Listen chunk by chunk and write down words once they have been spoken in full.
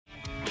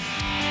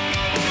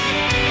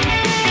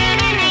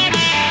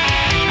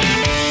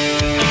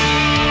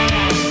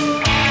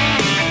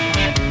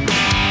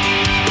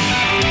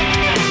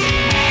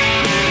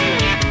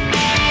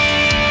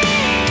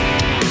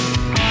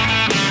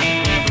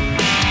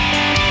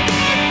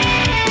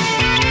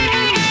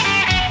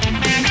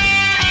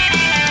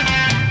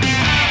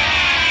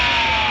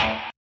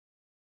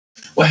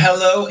Well,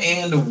 hello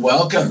and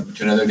welcome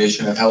to another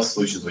edition of Health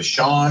Solutions with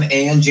Sean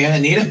and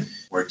Janet Needham,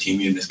 where Team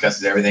Needham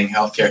discusses everything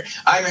healthcare.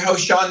 I'm your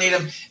host, Sean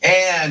Needham,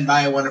 and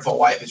my wonderful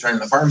wife is running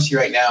the pharmacy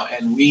right now,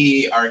 and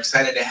we are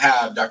excited to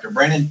have Dr.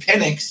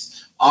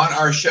 Penix on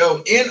our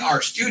show in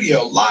our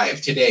studio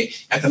live today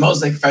at the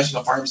Mosley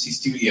Professional Pharmacy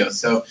Studio.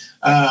 So,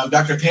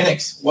 Dr.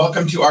 Penix,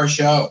 welcome to our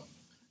show.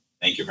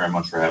 Thank you very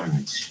much for having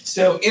me.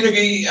 So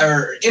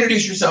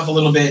introduce yourself a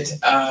little bit,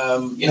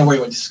 where you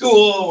went to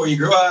school, where you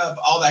grew up,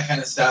 all that kind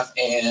of stuff,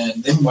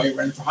 and then why you're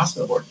running for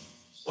hospital board.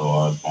 So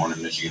I was born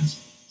in Michigan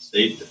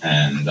State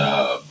and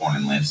born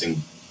in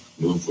Lansing,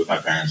 moved with my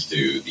parents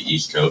to the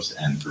East Coast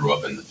and grew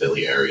up in the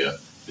Philly area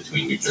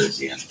between New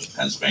Jersey and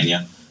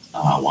Pennsylvania.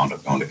 Wound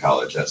up going to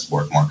college at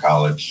Swarthmore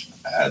College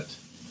at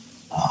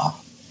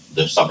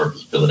the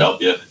suburbs of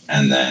Philadelphia,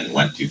 and then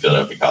went to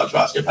Philadelphia College of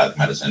Osteopathic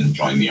Medicine,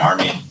 joined the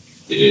Army.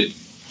 Did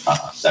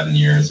 7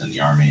 years in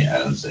the Army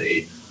as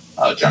a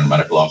general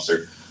medical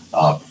officer,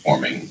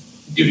 performing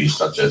duties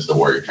such as the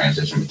Warrior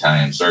Transition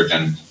Battalion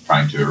surgeon,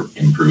 trying to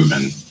improve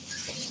and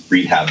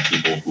rehab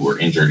people who were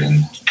injured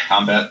in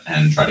combat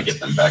and try to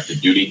get them back to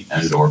duty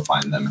and or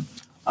find them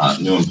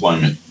new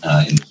employment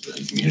in the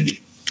civilian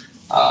community.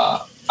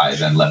 I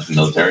then left the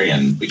military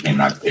and became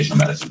an occupational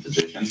medicine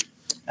physician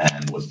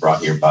and was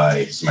brought here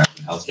by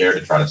Samaritan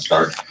to try to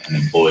start an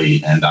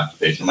employee and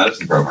occupational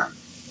medicine program.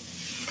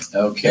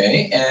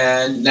 Okay,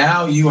 and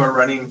now you are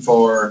running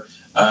for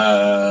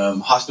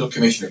hospital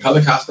commissioner,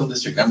 public hospital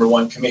district number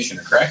 1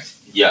 commissioner, correct?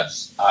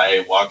 Yes,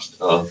 I watched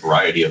a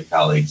variety of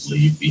colleagues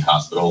leave the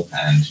hospital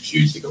and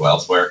choose to go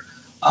elsewhere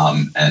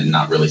and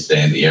not really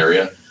stay in the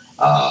area.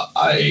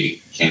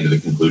 I came to the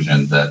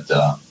conclusion that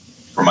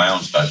for my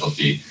own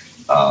specialty,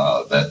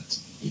 that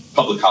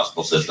public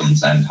hospital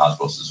systems and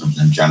hospital systems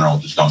in general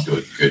just don't do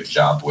a good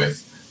job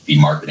with the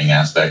marketing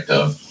aspect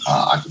of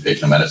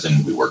occupational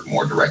medicine. We work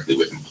more directly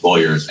with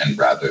employers and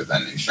rather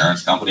than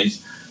insurance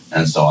companies.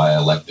 And so I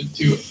elected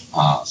to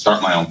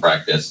start my own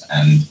practice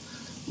and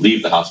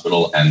leave the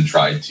hospital and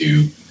try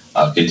to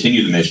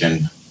continue the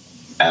mission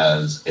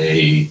as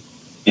a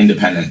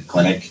independent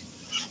clinic,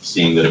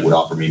 seeing that it would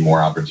offer me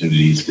more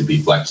opportunities to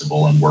be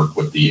flexible and work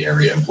with the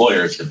area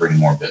employers to bring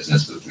more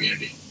business to the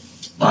community.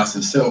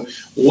 Awesome. So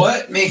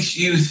what makes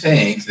you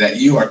think that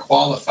you are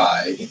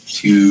qualified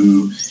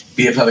to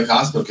be a public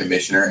hospital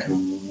commissioner,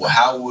 and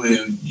how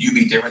would you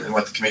be different than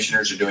what the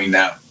commissioners are doing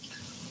now?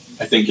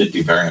 I think it'd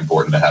be very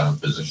important to have a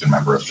physician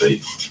member of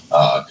the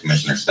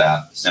commissioner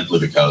staff, simply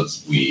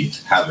because we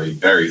have a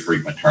very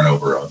frequent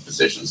turnover of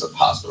physicians at the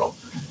hospital.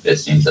 It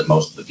seems that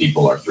most of the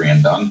people are 3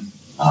 and done,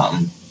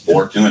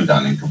 or 2 and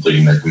done in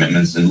completing their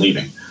commitments and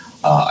leaving.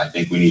 I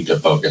think we need to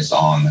focus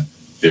on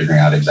figuring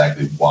out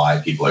exactly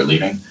why people are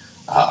leaving.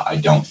 I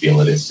don't feel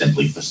it is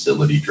simply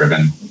facility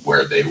driven,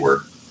 where they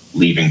were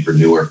leaving for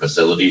newer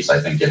facilities. I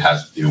think it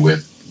has to do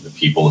with the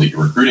people that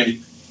you're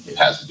recruiting. It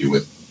has to do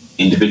with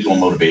individual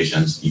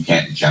motivations. You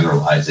can't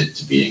generalize it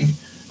to being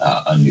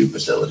a new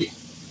facility.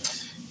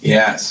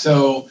 Yeah.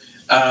 So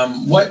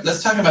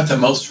let's talk about the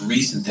most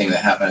recent thing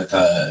that happened at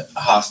the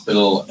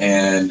hospital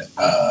and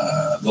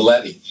the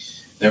levy.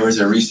 There was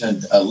a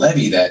recent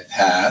levy that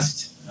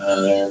passed.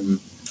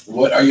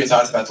 What are your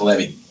thoughts about the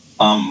levy?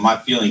 My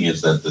feeling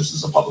is that this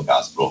is a public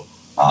hospital.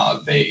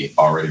 They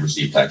already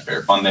received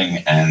taxpayer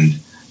funding, and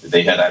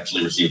they had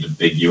actually received a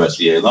big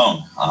USDA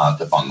loan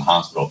to fund the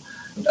hospital.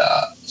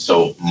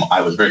 So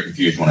I was very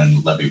confused when a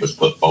levy was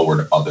put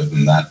forward. Other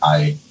than that,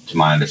 to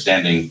my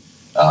understanding,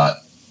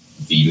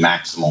 the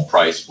maximal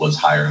price was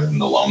higher than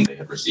the loan they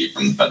had received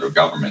from the federal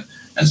government.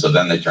 And so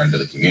then they turned to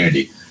the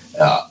community.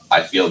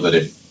 I feel that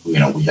if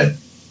we had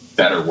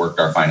better worked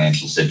our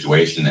financial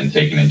situation and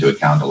taken into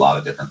account a lot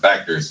of different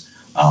factors,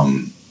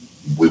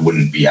 we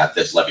wouldn't be at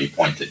this levy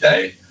point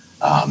today.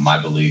 My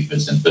belief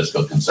is in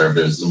fiscal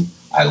conservatism.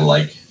 I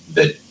like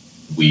that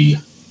we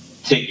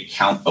take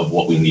account of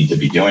what we need to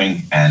be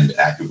doing and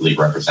accurately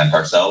represent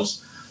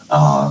ourselves,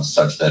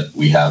 such that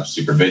we have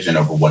supervision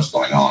over what's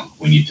going on.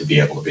 We need to be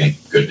able to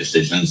make good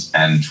decisions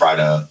and try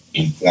to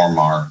inform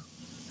our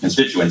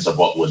constituents of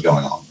what was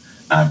going on.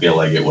 And I feel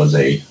like it was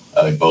a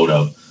vote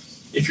of,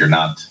 if you're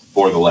not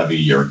for the levy,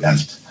 you're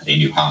against a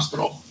new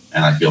hospital.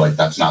 And I feel like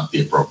that's not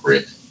the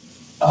appropriate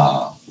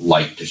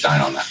light to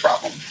shine on that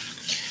problem.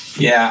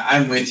 Yeah,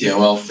 I'm with you.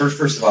 Well,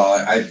 first of all,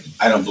 I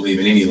don't believe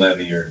in any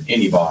levy or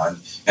any bond,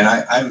 and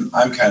I'm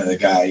kind of the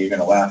guy. You're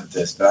going to laugh at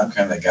this, but I'm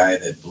kind of the guy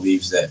that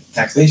believes that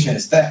taxation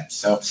is theft.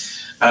 So,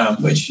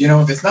 which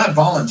if it's not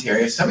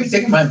voluntary, if somebody's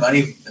taking my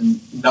money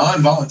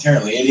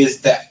non-voluntarily, it is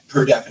theft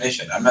per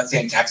definition. I'm not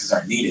saying taxes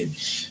aren't needed,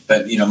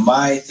 but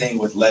my thing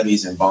with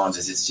levies and bonds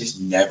is it's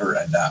just never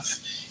enough.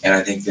 And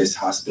I think this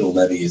hospital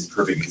levy is a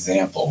perfect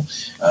example.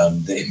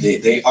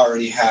 They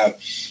already have,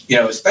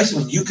 especially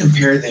when you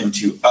compare them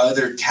to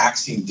other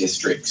taxing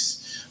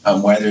districts,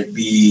 whether it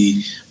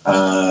be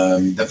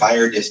the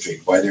fire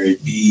district, whether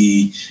it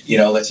be,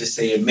 let's just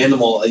say a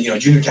minimal,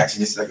 junior taxing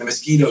district like the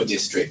Mosquito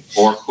district.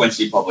 Or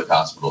Quincy Public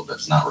Hospital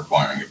that's not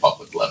requiring a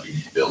public levy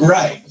to build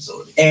right. a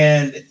facility.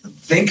 And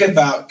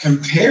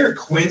compare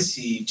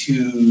Quincy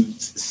to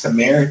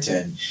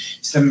Samaritan.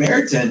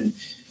 Samaritan,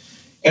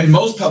 and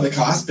most public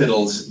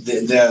hospitals,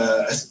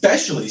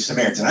 especially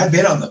Samaritan, I've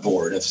been on the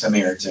board of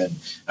Samaritan,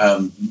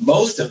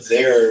 most of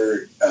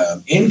their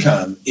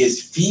income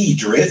is fee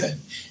driven,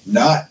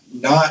 not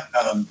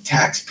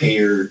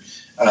taxpayer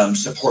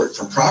support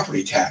from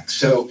property tax.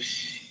 So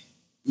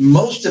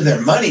most of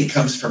their money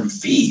comes from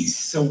fees.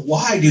 So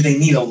why do they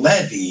need a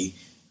levy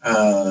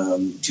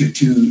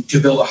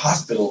to build a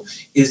hospital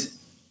is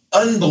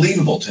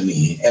unbelievable to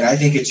me. And I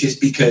think it's just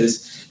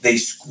because they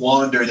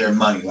squander their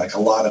money like a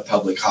lot of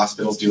public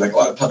hospitals do, like a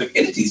lot of public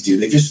entities do.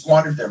 They just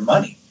squandered their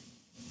money.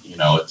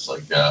 It's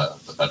like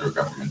the federal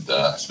government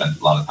spent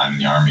a lot of time in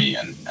the Army,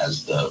 and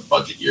as the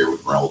budget year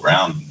would roll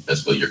around,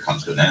 fiscal year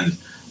comes to an end,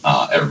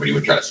 everybody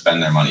would try to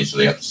spend their money so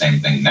they have the same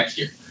thing next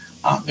year.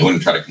 They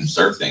wouldn't try to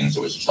conserve things.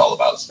 It was just all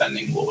about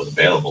spending what was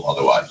available.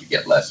 Otherwise, you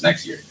get less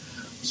next year.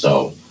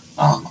 So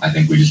I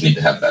think we just need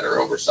to have better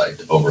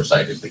oversight.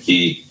 Oversight is the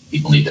key.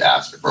 People need to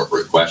ask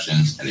appropriate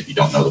questions. And if you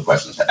don't know the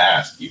questions to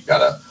ask, you've got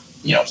to,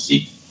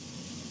 seek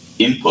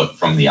input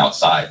from the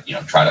outside.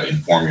 Try to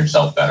inform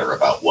yourself better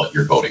about what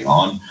you're voting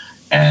on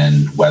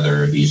and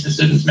whether these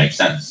decisions make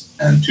sense.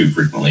 And too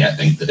frequently, I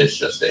think that it's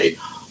just a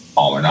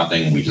all or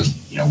nothing. We just,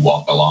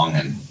 walk along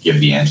and give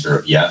the answer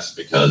of yes,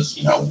 because,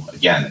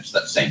 again, it's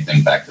that same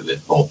thing back to the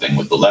whole thing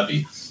with the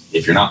levy.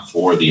 If you're not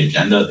for the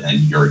agenda,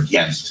 then you're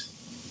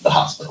against the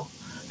hospital.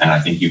 And I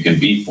think you can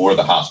be for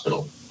the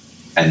hospital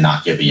and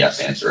not give a yes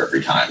answer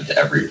every time to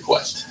every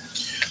request.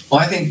 Well,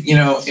 I think, in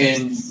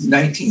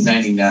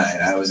 1999,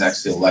 I was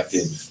actually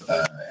elected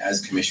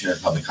as commissioner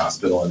of public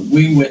hospital, and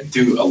we went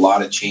through a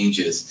lot of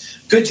changes,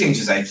 good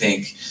changes, I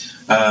think.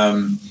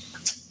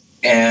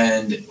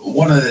 And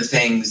one of the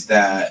things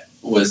that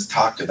was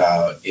talked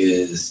about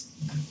is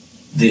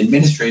the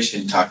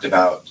administration talked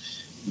about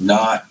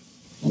not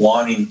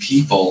wanting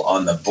people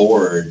on the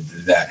board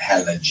that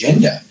had an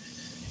agenda.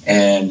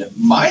 And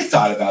my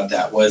thought about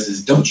that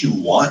is don't you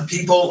want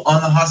people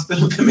on the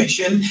hospital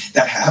commission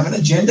that have an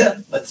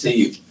agenda? Let's say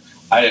you.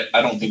 I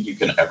don't think you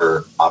can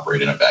ever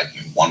operate in a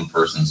vacuum. One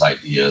person's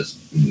ideas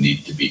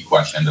need to be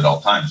questioned at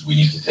all times. We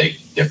need to take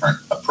different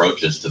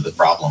approaches to the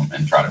problem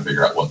and try to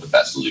figure out what the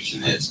best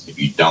solution is. If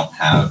you don't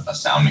have a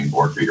sounding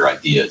board for your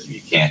ideas, you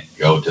can't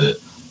go to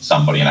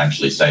somebody and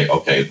actually say,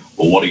 okay,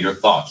 well, what are your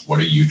thoughts? What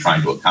are you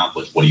trying to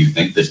accomplish? What do you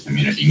think this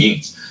community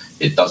needs?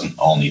 It doesn't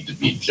all need to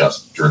be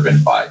just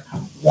driven by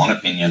one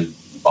opinion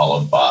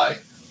followed by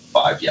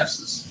 5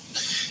 yeses.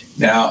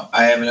 Now,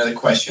 I have another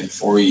question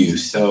for you.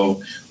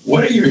 So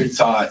what are your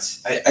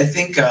thoughts? I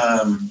think,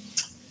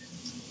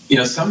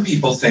 some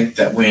people think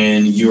that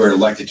when you are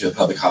elected to a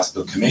public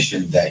hospital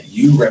commission that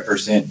you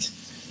represent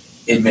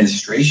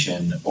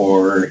administration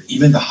or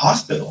even the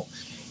hospital.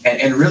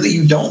 And really,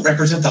 you don't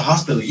represent the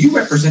hospital. You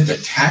represent the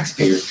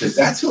taxpayers because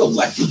that's who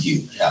elected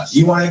you. Yes.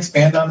 You want to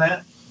expand on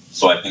that?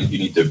 So I think you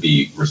need to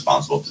be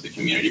responsible to the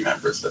community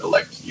members that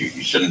elect you.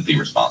 You shouldn't be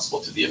responsible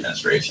to the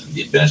administration.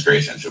 The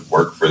administration should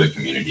work for the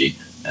community,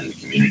 and the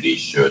community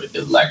should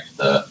elect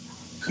the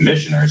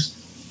commissioners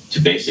to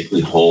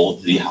basically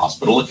hold the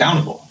hospital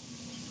accountable.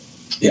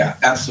 Yeah,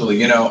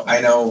 absolutely. I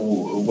know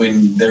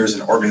when there's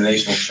an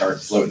organizational chart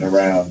floating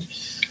around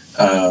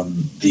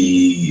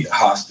the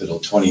hospital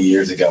 20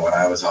 years ago when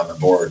I was on the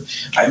board,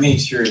 I made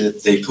sure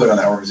that they put on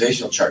that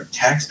organizational chart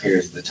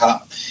taxpayers at the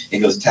top. It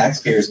goes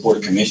taxpayers, board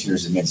of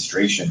commissioners,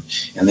 administration,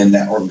 and then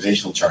that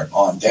organizational chart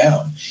on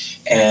down.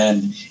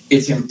 And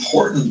it's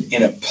important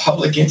in a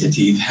public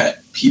entity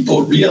that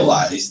people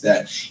realize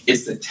that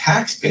it's the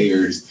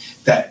taxpayers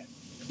that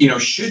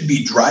should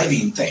be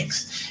driving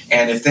things.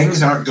 And if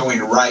things aren't going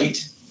right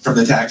from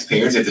the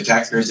taxpayers, if the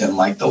taxpayers didn't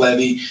like the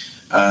levy,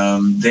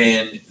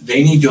 then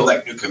they need to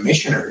elect new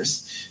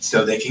commissioners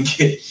so they can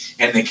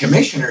and the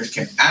commissioners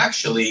can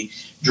actually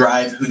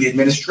drive who the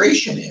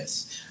administration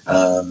is.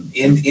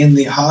 In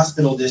the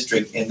hospital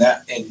district, in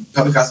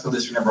Public Hospital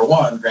District number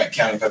 1, Grant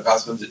County Public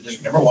Hospital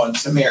District number 1,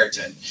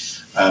 Samaritan,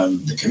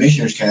 the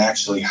commissioners can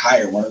actually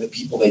hire. One of the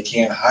people they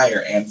can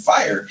hire and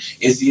fire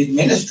is the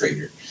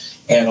administrator.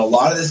 And a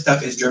lot of this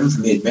stuff is driven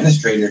from the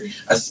administrator,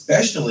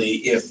 especially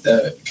if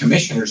the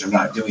commissioners are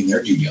not doing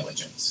their due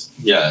diligence.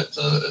 Yeah, it's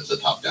a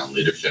top-down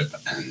leadership,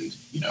 and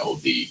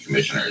the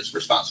commissioner's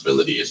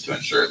responsibility is to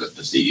ensure that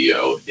the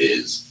CEO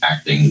is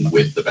acting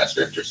with the best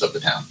interests of the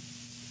town.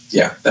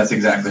 Yeah, that's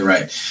exactly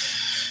right.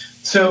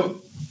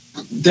 So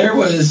there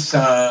was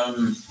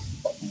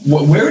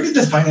where did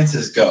the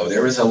finances go?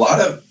 There was a lot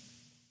of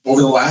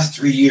over the last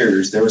 3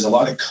 years, there was a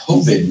lot of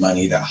COVID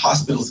money that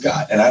hospitals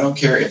got. And I don't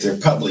care if they're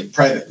public,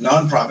 private,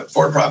 nonprofit,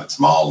 for-profit,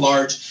 small,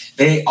 large,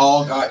 they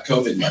all got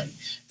COVID money.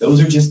 Those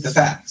are just the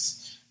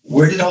facts.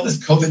 Where did all this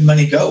COVID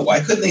money go?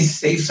 Why couldn't they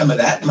save some of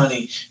that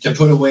money to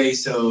put away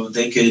so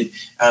they could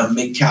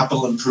make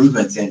capital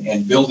improvements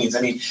and buildings?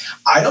 I mean,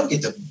 I don't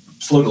get to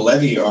float a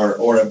levy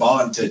or a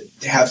bond to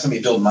have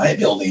somebody build my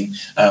building.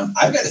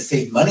 I've got to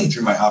save money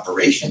through my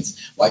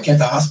operations. Why can't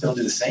the hospital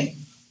do the same?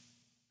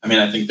 I mean,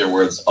 I think there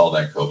was all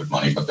that COVID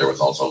money, but there was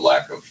also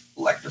lack of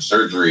elective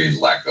surgeries,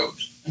 lack of,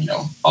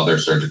 other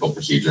surgical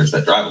procedures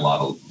that drive a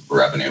lot of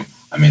revenue.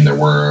 I mean, there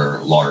were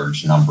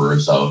large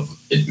numbers of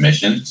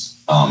admissions.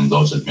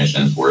 Those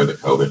admissions were the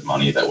COVID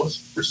money that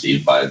was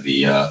received by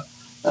the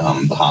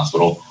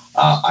hospital.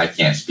 I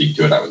can't speak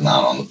to it. I was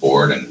not on the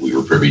board, and we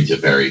were privy to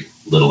very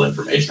little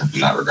information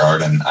from that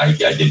regard. And I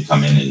did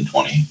come in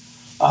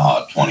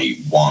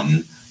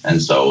 2021,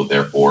 and so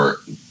therefore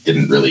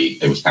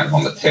it was kind of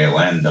on the tail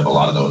end of a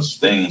lot of those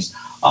things.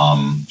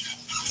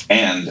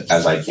 And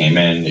as I came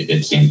in,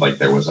 it seemed like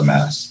there was a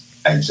mass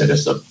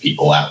exodus of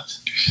people out.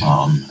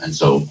 And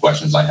so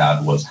questions I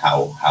had was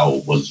how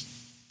was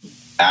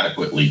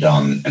adequately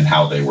done and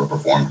how they were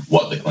performed,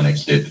 what the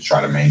clinics did to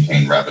try to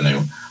maintain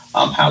revenue,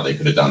 how they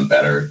could have done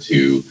better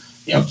to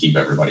keep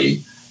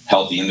everybody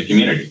healthy in the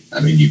community. I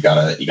mean, you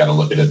gotta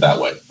look at it that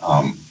way.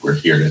 We're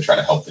here to try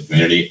to help the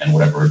community, and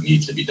whatever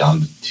needs to be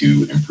done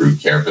to improve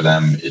care for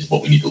them is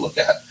what we need to look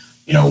at.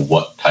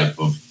 What type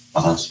of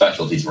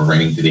specialties we're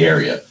bringing to the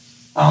area,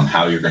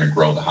 how you're going to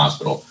grow the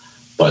hospital.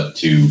 But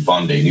to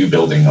fund a new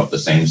building of the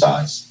same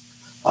size,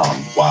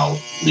 while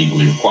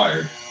legally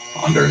required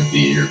under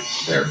their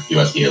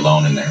USDA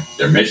loan and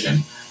their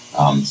mission,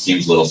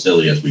 seems a little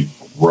silly as we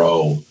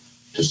grow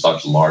to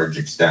such large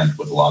extent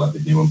with a lot of the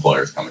new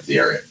employers coming to the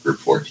area. Group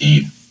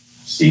 14,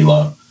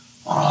 SELA,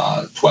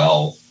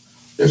 12.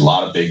 There's a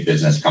lot of big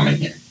business coming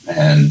here.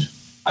 And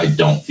I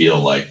don't feel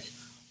like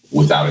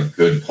without a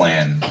good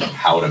plan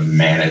how to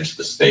manage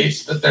the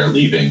space that they're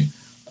leaving,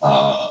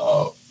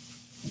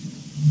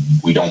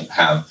 we don't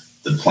have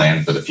the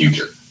plan for the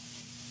future.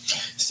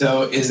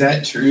 So is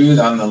that true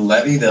on the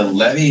levy? The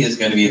levy is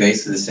going to be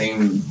basically the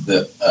same,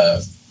 the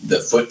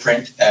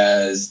footprint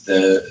as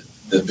the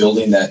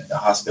building that the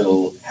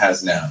hospital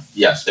has now?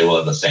 Yes, they will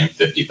have the same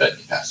 50-bed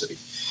capacity.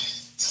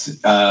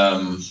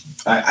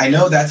 I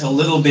know that's a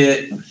little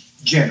bit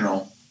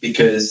general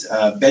because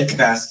bed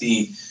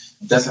capacity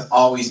doesn't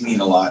always mean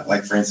a lot.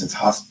 Like, for instance,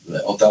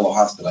 Othello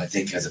Hospital, I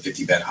think, has a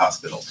 50-bed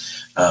hospital,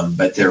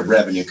 but their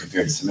revenue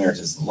compared to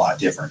Samaritan is a lot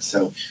different.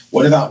 So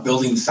what about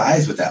building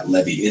size with that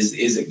levy?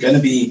 Is it going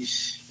to be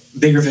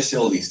bigger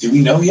facilities? Do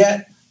we know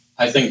yet?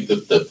 I think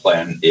that the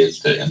plan is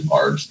to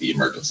enlarge the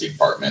emergency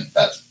department.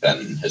 That's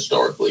been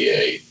historically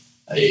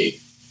a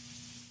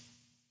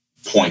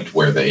point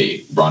where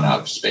they run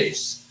out of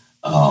space.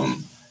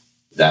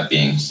 That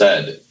being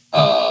said,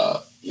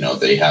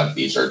 they have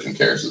these urgent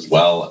cares as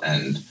well,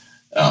 and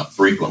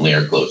frequently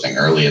are closing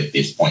early at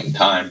this point in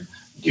time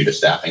due to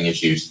staffing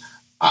issues.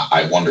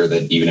 I wonder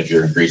that even if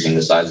you're increasing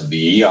the size of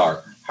the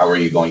ER, how are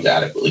you going to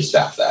adequately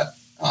staff that?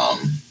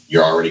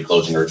 You're already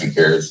closing urgent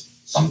cares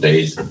some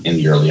days in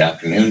the early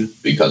afternoon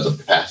because of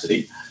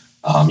capacity.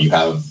 You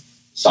have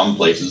some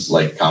places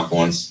like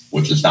Confluence,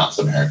 which is not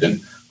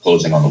Samaritan,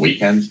 closing on the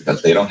weekends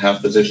because they don't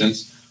have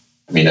physicians.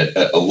 I mean,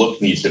 a look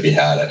needs to be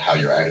had at how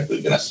you're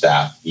adequately going to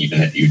staff,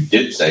 even if you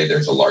did say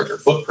there's a larger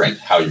footprint,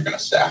 how you're going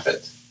to staff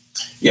it.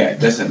 Yeah,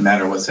 it doesn't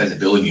matter what size of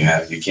building you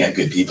have. If you can't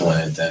get people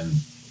in it, then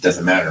it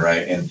doesn't matter,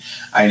 right? And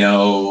I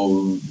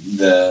know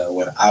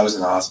when I was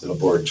in the hospital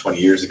board 20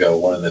 years ago,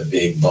 one of the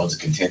big bones of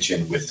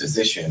contention with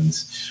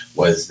physicians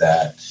was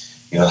that,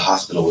 the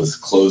hospital was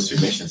closed to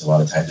admissions a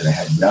lot of times, and it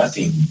had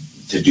nothing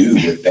to do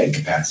with bed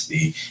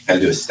capacity, had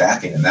to do with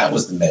staffing, and that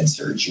was the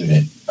med-surg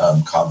unit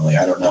commonly.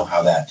 I don't know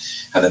how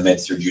the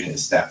med-surg unit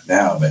is staffed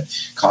now, but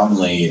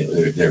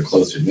commonly they're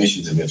closed to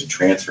admissions, and we have to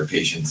transfer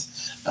patients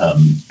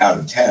out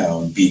of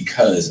town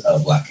because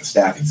of lack of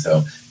staffing.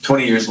 So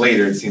 20 years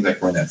later, it seems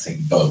like we're in that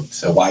same boat.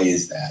 So why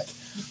is that?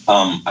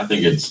 I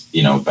think it's,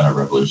 been a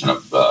revolution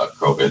of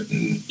COVID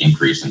and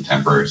increase in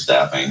temporary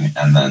staffing,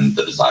 and then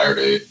the desire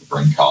to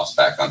bring costs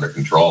back under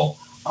control.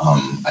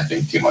 I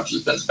think too much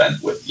has been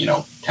spent with,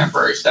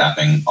 temporary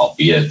staffing,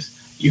 albeit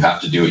you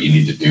have to do what you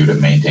need to do to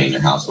maintain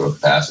your hospital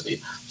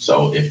capacity.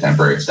 So if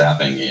temporary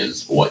staffing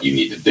is what you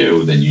need to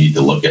do, then you need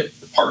to look at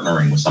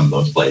partnering with some of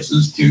those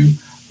places to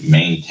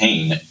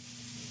maintain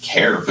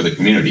care for the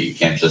community. You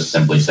can't just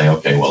simply say,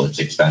 okay, well, it's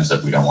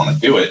expensive, we don't want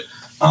to do it.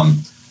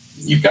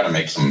 You've got to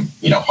make some,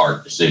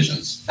 hard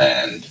decisions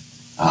and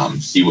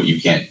see what you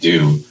can't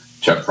do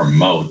to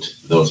promote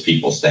those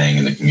people staying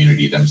in the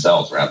community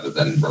themselves rather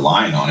than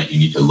relying on it. You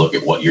need to look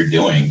at what you're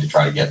doing to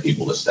try to get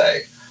people to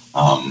stay.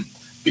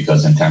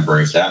 Because in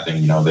temporary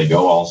staffing, they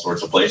go all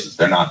sorts of places.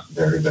 They're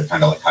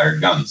kind of like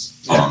hired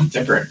guns.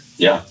 Temporary.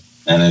 Yeah.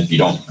 And if you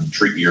don't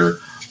treat your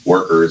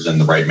workers in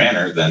the right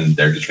manner, then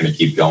they're just going to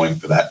keep going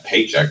for that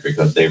paycheck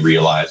because they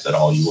realize that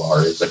all you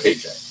are is a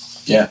paycheck.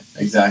 Yeah,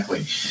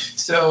 exactly.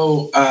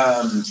 So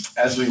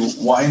as we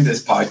wind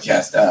this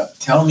podcast up,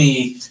 tell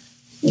me,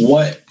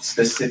 what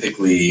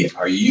specifically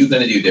are you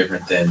going to do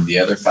different than the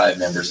other 5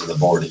 members of the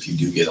board if you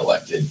do get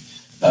elected?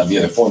 The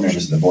other 4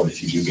 members of the board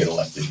if you do get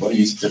elected? What are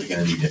you specifically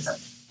going to do different?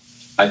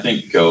 I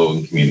think go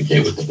and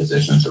communicate with the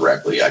physicians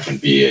directly. I can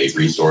be a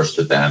resource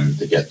to them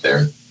to get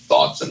their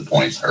thoughts and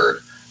points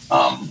heard.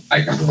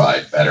 I can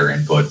provide better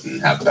input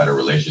and have better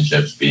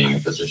relationships. Being a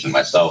physician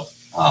myself,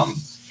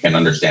 can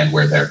understand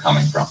where they're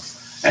coming from.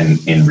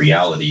 And in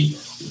reality,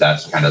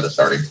 that's kind of the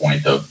starting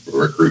point of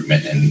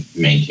recruitment and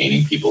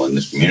maintaining people in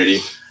this community.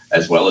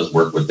 as well as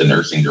work with the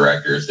nursing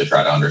directors to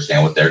try to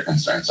understand what their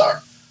concerns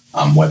are,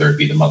 whether it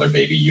be the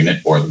mother-baby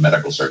unit or the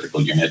medical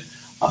surgical unit.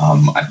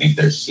 I think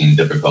they're seeing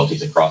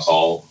difficulties across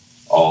all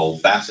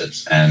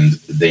facets, and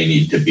they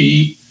need to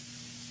be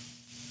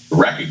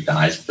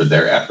recognized for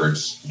their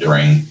efforts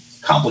during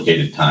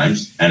complicated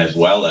times, and as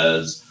well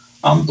as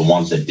the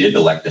ones that did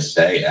elect to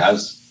stay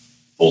as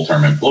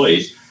full-term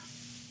employees,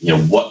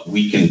 what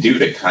we can do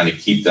to kind of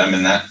keep them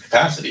in that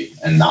capacity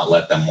and not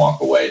let them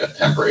walk away to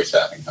temporary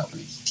staffing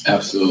companies.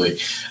 Absolutely.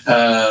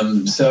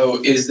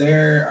 So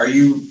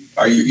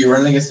you're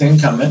running against an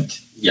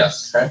incumbent?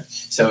 Yes. Correct.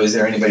 So is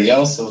there anybody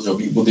else? Will there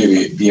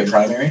be a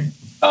primary?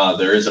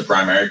 There is a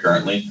primary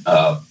currently.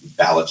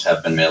 Ballots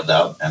have been mailed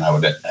out, and I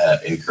would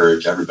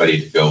encourage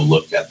everybody to go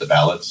look at the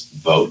ballots,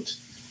 vote.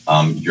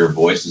 Your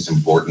voice is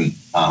important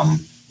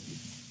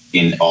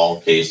in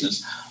all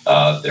cases.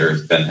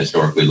 There's been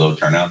historically low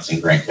turnouts in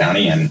Grant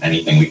County, and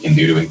anything we can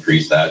do to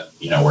increase that,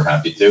 we're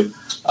happy to.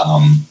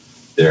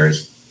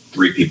 There's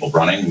 3 people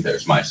running.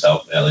 There's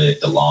myself,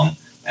 Elliot DeLong,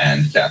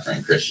 and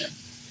Catherine Christian,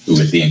 who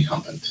is the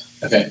incumbent.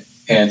 Okay.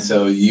 And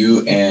so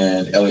you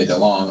and Elliot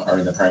DeLong are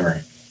in the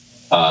primary?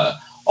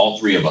 All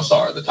 3 of us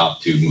are. The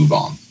top 2 move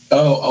on.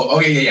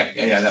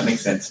 Yeah, that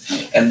makes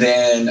sense. And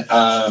then,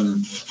 I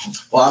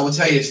will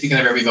tell you, speaking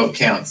of every vote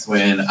counts,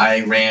 when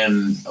I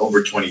ran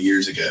over 20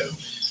 years ago,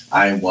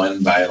 I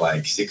won by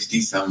like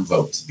 60-some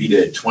votes, beat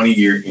a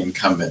 20-year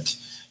incumbent,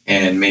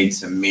 and made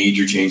some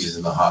major changes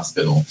in the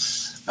hospital.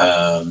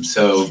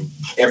 So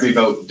every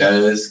vote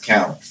does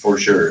count for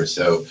sure.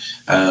 So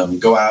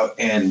go out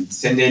and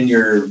send in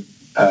your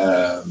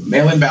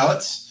mail-in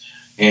ballots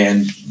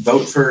and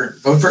vote for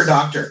a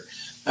doctor.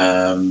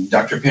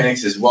 Dr.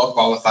 Penix is well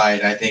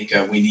qualified. I think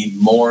we need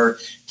more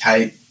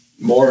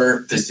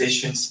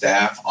physician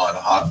staff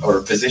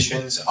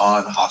physicians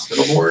on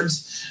hospital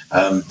boards.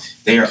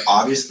 They are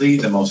obviously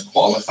the most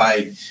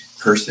qualified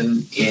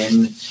person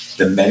in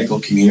the medical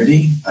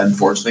community.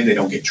 Unfortunately, they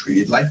don't get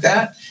treated like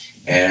that.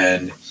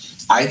 And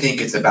I think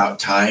it's about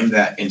time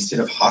that instead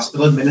of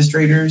hospital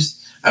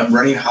administrators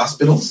running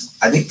hospitals,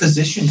 I think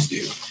physicians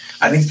do.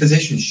 I think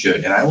physicians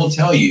should. And I will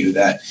tell you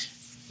that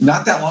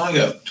not that long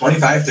ago,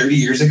 25, 30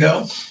 years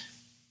ago,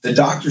 the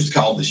doctors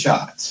called the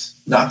shots,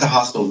 not the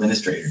hospital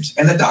administrators.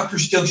 And the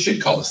doctors still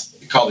should call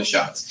the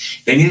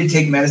shots. They need to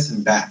take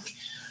medicine back.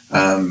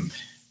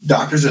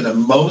 Doctors are the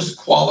most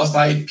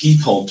qualified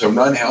people to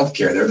run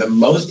healthcare. They're the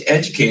most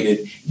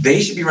educated.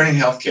 They should be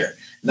running healthcare,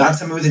 not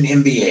someone with an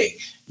MBA,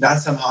 not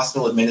some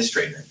hospital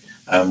administrator.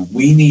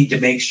 We need to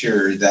make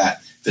sure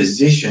that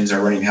physicians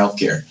are running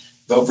healthcare.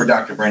 Vote for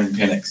Dr. Brandon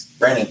Penix.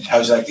 Brandon, how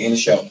would you like to end the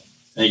show?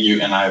 Thank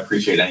you, and I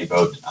appreciate any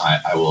vote.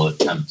 I will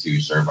attempt to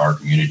serve our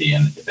community,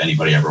 and if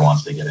anybody ever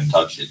wants to get in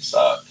touch, it's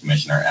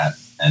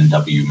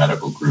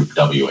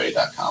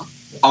commissioner@nwmedicalgroupwa.com.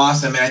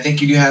 Awesome, and I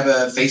think you do have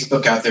a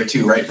Facebook out there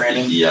too, right,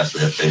 Brandon? Yes, we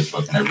have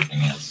Facebook and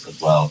everything else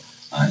as well.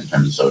 In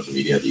terms of social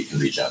media, you can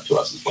reach out to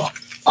us as well.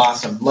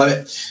 Awesome, love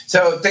it.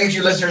 So thank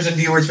you, listeners and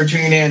viewers, for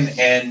tuning in.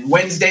 And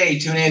Wednesday,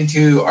 tune in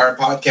to our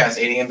podcast,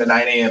 8 a.m. to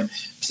 9 a.m.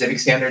 Pacific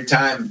Standard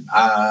Time,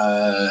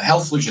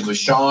 Health Solutions with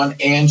Sean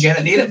and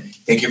Janet Needham.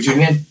 Thank you for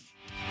tuning in.